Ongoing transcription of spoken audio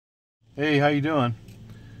Hey, how you doing?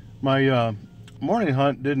 My morning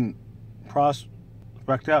hunt didn't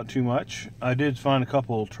prospect out too much. I did find a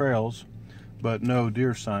couple trails, but no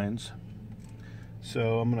deer signs.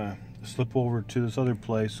 So I'm gonna slip over to this other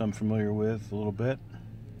place I'm familiar with a little bit.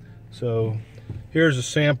 So here's a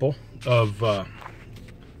sample of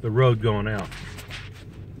the road going out.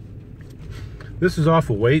 This is off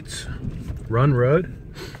of Waits Run Road.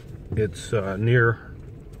 It's near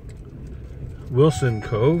Wilson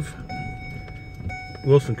Cove.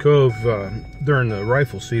 Wilson Cove, during the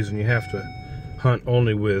rifle season, you have to hunt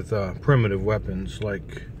only with primitive weapons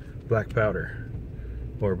like black powder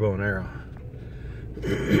or bow and arrow.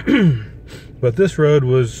 But this road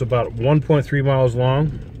was about 1.3 miles long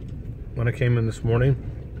when I came in this morning.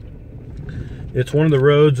 It's one of the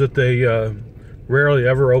roads that they rarely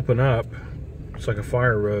ever open up. It's like a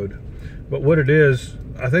fire road. But what it is,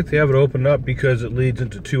 I think they have it opened up because it leads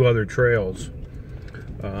into two other trails.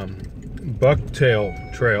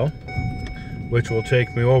 Bucktail Trail, which will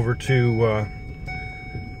take me over to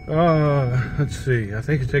let's see, I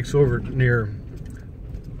think it takes over near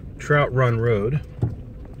Trout Run Road.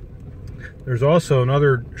 There's also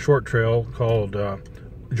another short trail called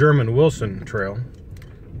German Wilson Trail.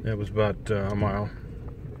 It was about a mile,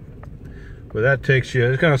 but that takes you,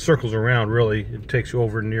 it kind of circles around really. It takes you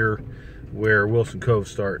over near where Wilson Cove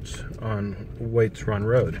starts on Waits Run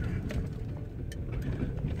Road.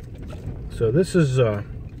 So this is a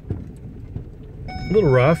little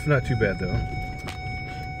rough, not too bad though.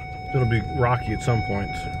 It'll be rocky at some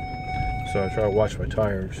points, so I try to watch my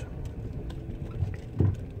tires.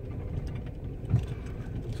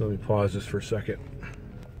 So let me pause this for a second.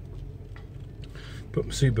 Put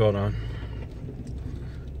my seatbelt on.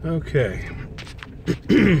 Okay.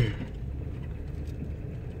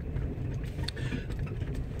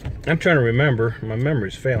 I'm trying to remember, my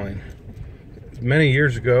memory's failing. Many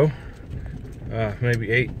years ago,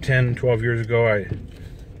 maybe 8, 10, 12 years ago, I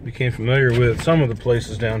became familiar with some of the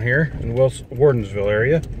places down here in Wardensville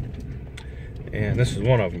area, and this is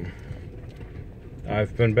one of them.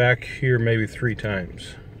 I've been back here maybe 3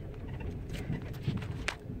 times.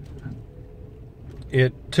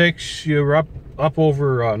 It takes you up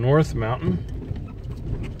over North Mountain.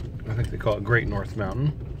 I think they call it Great North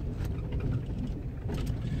Mountain.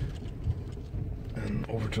 And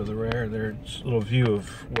over to the rear, there's a little view of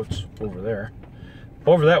what's over there.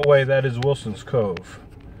 Over that way, that is Wilson's Cove.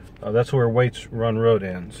 That's where Waits Run Road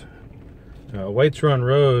ends. Waits Run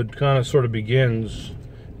Road kind of sort of begins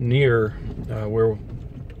near where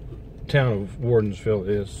the town of Wardensville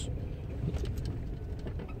is.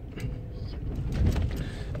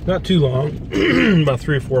 Not too long, about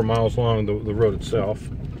 3 or 4 miles long, the road itself,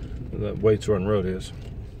 the Waits Run Road is.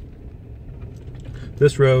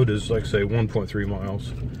 This road is, like I say, 1.3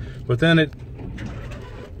 miles. But then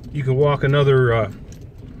you can walk another,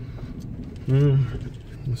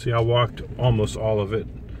 let's see, I walked almost all of it.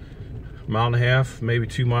 1.5 miles, maybe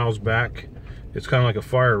 2 miles back. It's kind of like a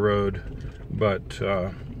fire road, but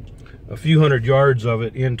a few hundred yards of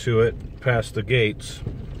it into it, past the gates,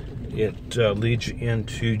 it leads you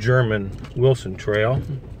into German Wilson Trail.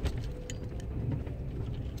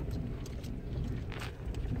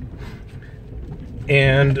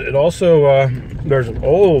 And it also, there's an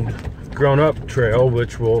old grown-up trail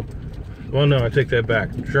which will, well no, I take that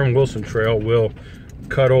back. German Wilson Trail will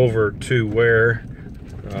cut over to where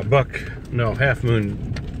Half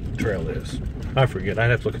Moon Trail is. I forget,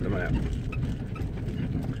 I'd have to look at the map.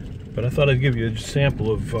 But I thought I'd give you a sample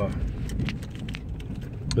of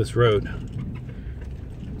this road.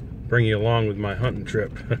 Bring you along with my hunting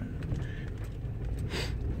trip.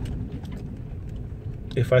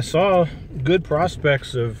 If I saw good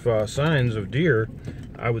prospects of signs of deer,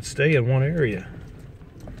 I would stay in one area.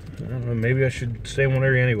 I don't know, maybe I should stay in one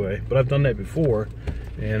area anyway, but I've done that before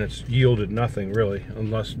and it's yielded nothing really,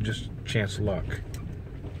 unless just chance luck.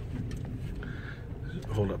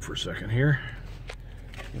 Hold up for a second here.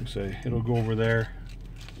 Like I say, it'll go over there,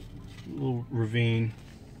 a little ravine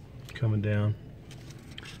coming down.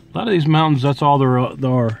 A lot of these mountains, that's all there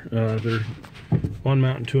are. They're one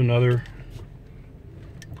mountain to another,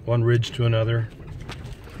 one ridge to another.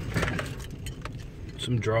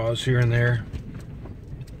 Some draws here and there.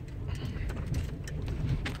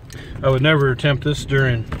 I would never attempt this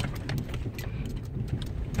during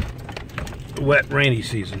the wet, rainy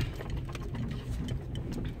season.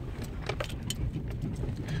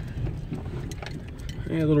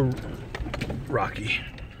 Yeah, a little rocky.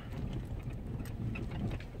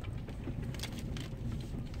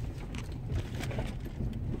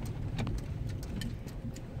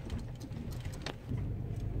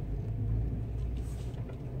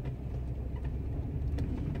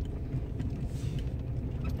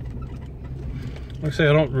 Like I say,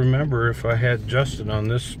 I don't remember if I had Justin on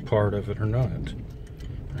this part of it or not.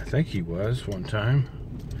 I think he was one time.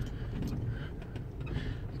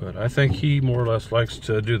 But I think he more or less likes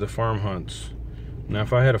to do the farm hunts. Now,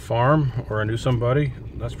 if I had a farm or I knew somebody,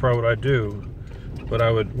 that's probably what I'd do. But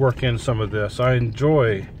I would work in some of this. I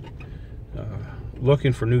enjoy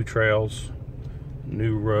looking for new trails,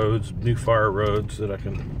 new roads, new fire roads that I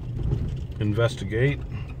can investigate,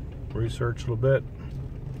 research a little bit.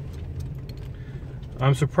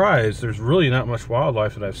 I'm surprised there's really not much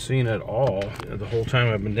wildlife that I've seen at all the whole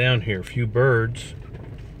time I've been down here. A few birds.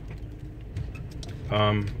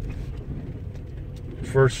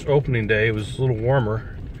 First opening day, it was a little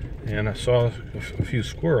warmer and I saw a few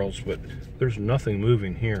squirrels, but there's nothing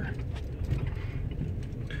moving here.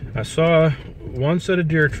 I saw one set of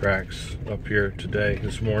deer tracks up here today,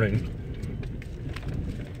 this morning,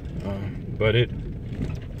 but it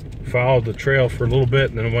followed the trail for a little bit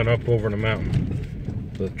and then went up over the mountain.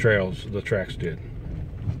 The tracks did.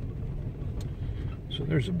 So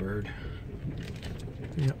there's a bird.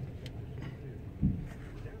 Yep.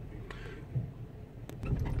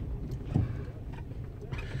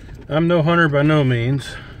 I'm no hunter by no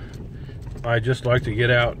means. I just like to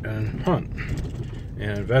get out and hunt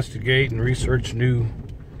and investigate and research new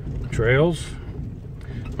trails.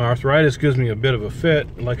 My arthritis gives me a bit of a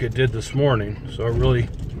fit like it did this morning, so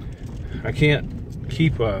I can't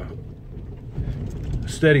keep a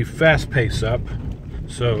steady fast pace up,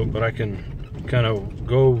 but I can kind of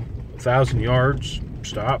go 1,000 yards,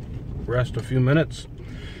 stop, rest a few minutes,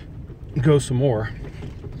 go some more,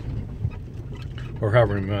 or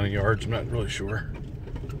however many yards, I'm not really sure.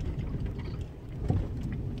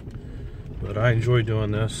 But I enjoy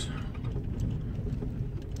doing this.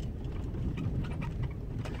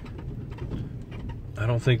 I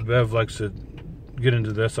don't think Bev likes to get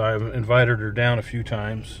into this. I've invited her down a few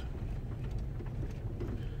times,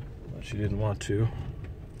 but she didn't want to.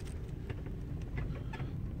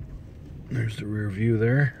 There's the rear view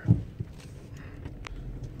there.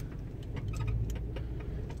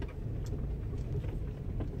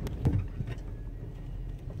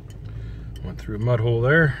 Went through a mud hole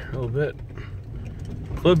there a little bit.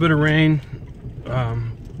 A little bit of rain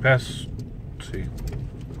past, let's see,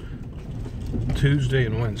 Tuesday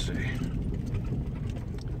and Wednesday.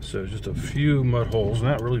 So just a few mud holes,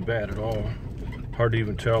 not really bad at all. Hard to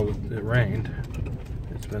even tell that it rained.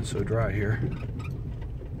 It's been so dry here.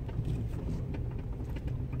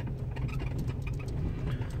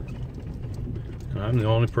 And I'm the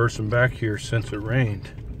only person back here since it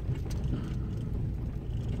rained,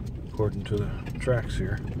 according to the tracks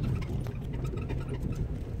here.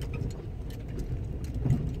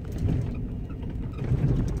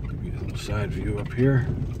 Get a little side view up here.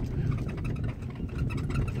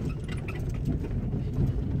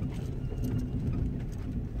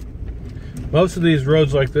 Most of these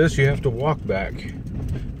roads like this, you have to walk back.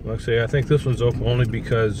 Like I say, I think this one's open only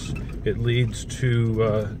because it leads to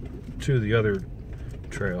the other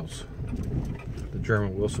trails, the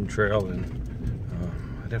German Wilson Trail, and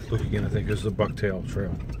I'd have to look again. I think it's the Bucktail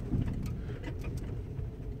Trail.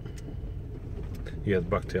 Yeah, the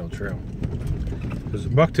Bucktail Trail. Because the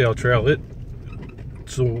Bucktail Trail,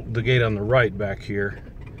 it's the gate on the right back here,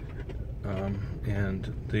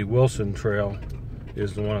 and the Wilson Trail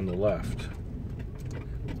is the one on the left.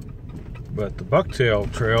 But the Bucktail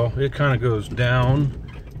Trail, it kind of goes down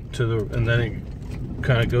to the, and then it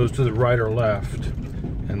kind of goes to the right or left.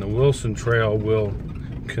 And the Wilson Trail will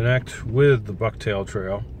connect with the Bucktail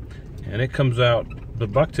Trail, and it comes out, the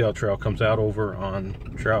Bucktail Trail comes out over on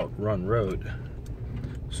Trout Run Road.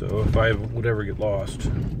 So if I would ever get lost,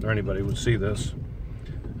 or anybody would see this,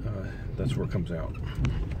 that's where it comes out.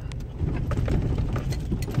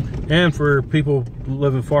 And for people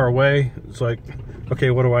living far away, it's like, okay,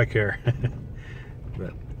 what do I care?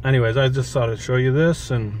 But anyways, I just thought I'd show you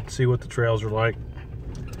this and see what the trails are like,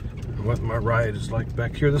 and what my ride is like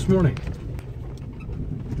back here this morning.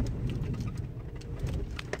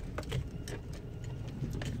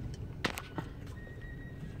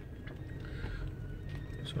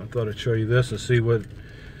 So I thought I'd show you this and see what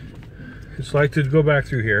it's like to go back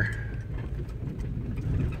through here.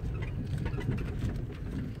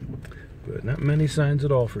 But not many signs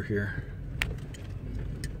at all for here.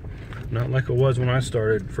 Not like it was when I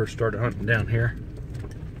first started hunting down here.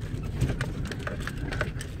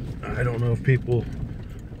 I don't know if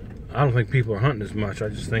I don't think people are hunting as much. I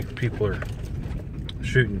just think people are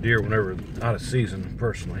shooting deer whenever out of season,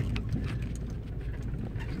 personally.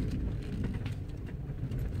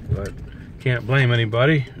 But can't blame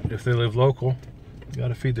anybody if they live local. You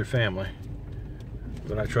gotta feed their family.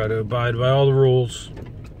 But I try to abide by all the rules,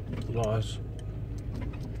 laws.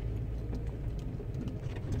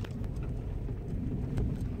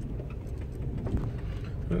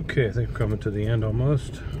 Okay, I think we're coming to the end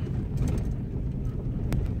almost.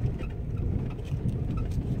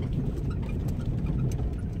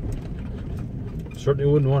 Certainly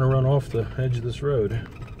wouldn't want to run off the edge of this road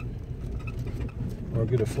or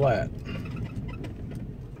get a flat.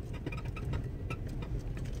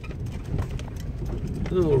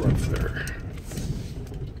 A little rough there.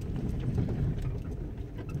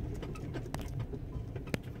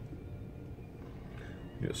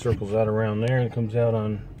 It circles out around there and comes out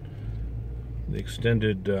on the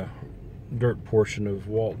extended dirt portion of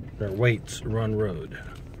Waits Run Road.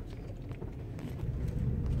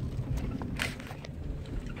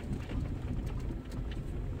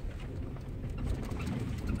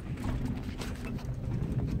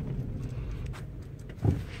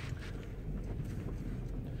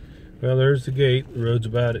 Well, there's the gate. The road's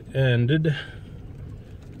about ended.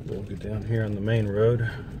 We'll get down here on the main road.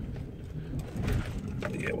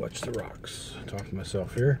 Yeah, watch the rocks. Talk to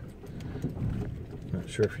myself here. Not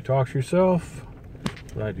sure if you talk to yourself,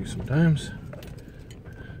 but I do sometimes.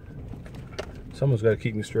 Someone's got to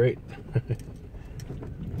keep me straight.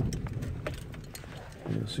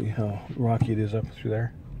 You'll see how rocky it is up through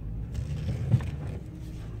there.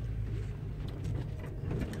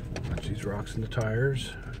 Watch these rocks in the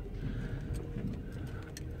tires.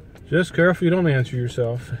 Just careful you don't answer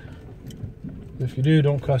yourself. If you do,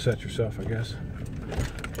 don't cuss at yourself, I guess.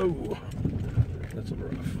 Oh, that's a little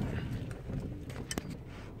rough.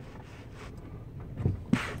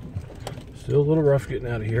 Still a little rough getting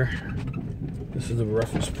out of here. This is the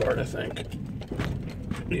roughest part, I think.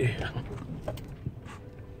 Yeah.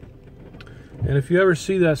 And if you ever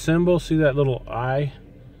see that symbol, see that little eye?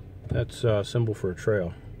 That's a symbol for a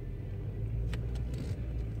trail.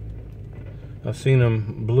 I've seen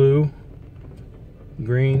them blue,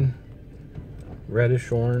 green,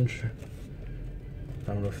 reddish, orange.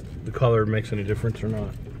 I don't know if the color makes any difference or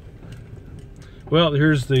not. Well,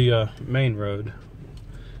 here's the main road.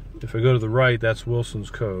 If I go to the right, that's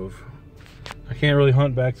Wilson's Cove. I can't really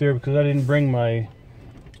hunt back there because I didn't bring my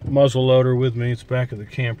muzzle loader with me. It's back of the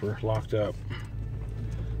camper, locked up.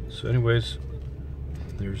 So anyways,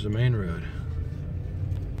 there's the main road.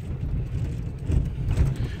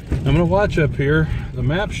 I'm gonna watch up here. The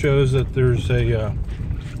map shows that there's a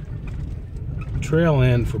trail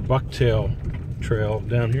end for Bucktail Trail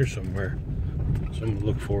down here somewhere. So I'm gonna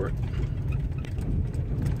look for it.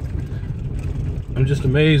 I'm just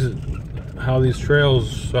amazed at how these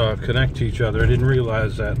trails connect to each other. I didn't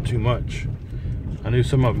realize that too much. I knew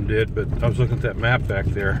some of them did, but I was looking at that map back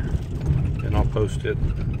there, and I'll post it.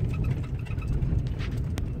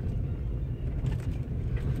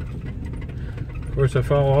 Of course, I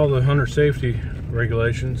follow all the hunter safety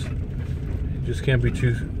regulations. You just can't be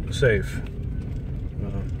too safe.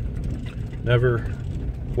 Never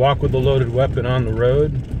walk with a loaded weapon on the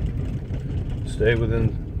road. Stay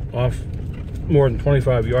within more than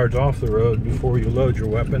 25 yards off the road before you load your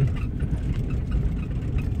weapon.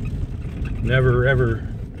 Never ever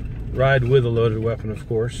ride with a loaded weapon, of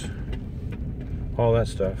course. All that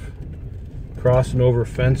stuff. Crossing over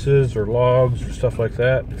fences or logs or stuff like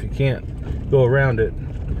that. If you can't go around it,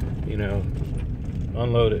 you know,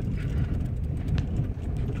 unload it.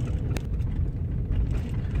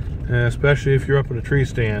 And especially if you're up at a tree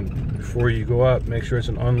stand, before you go up, make sure it's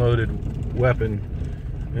an unloaded weapon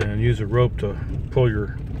and use a rope to pull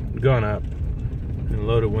your gun up and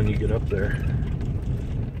load it when you get up there.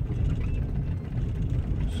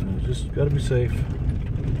 So just gotta be safe.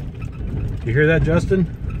 You hear that, Justin?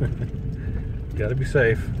 Gotta be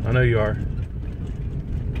safe. I know you are.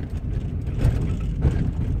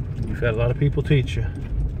 You've had a lot of people teach you.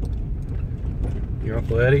 Your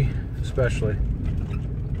Uncle Eddie, especially.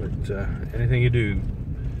 But anything you do,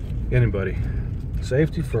 anybody,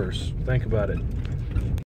 safety first. Think about it.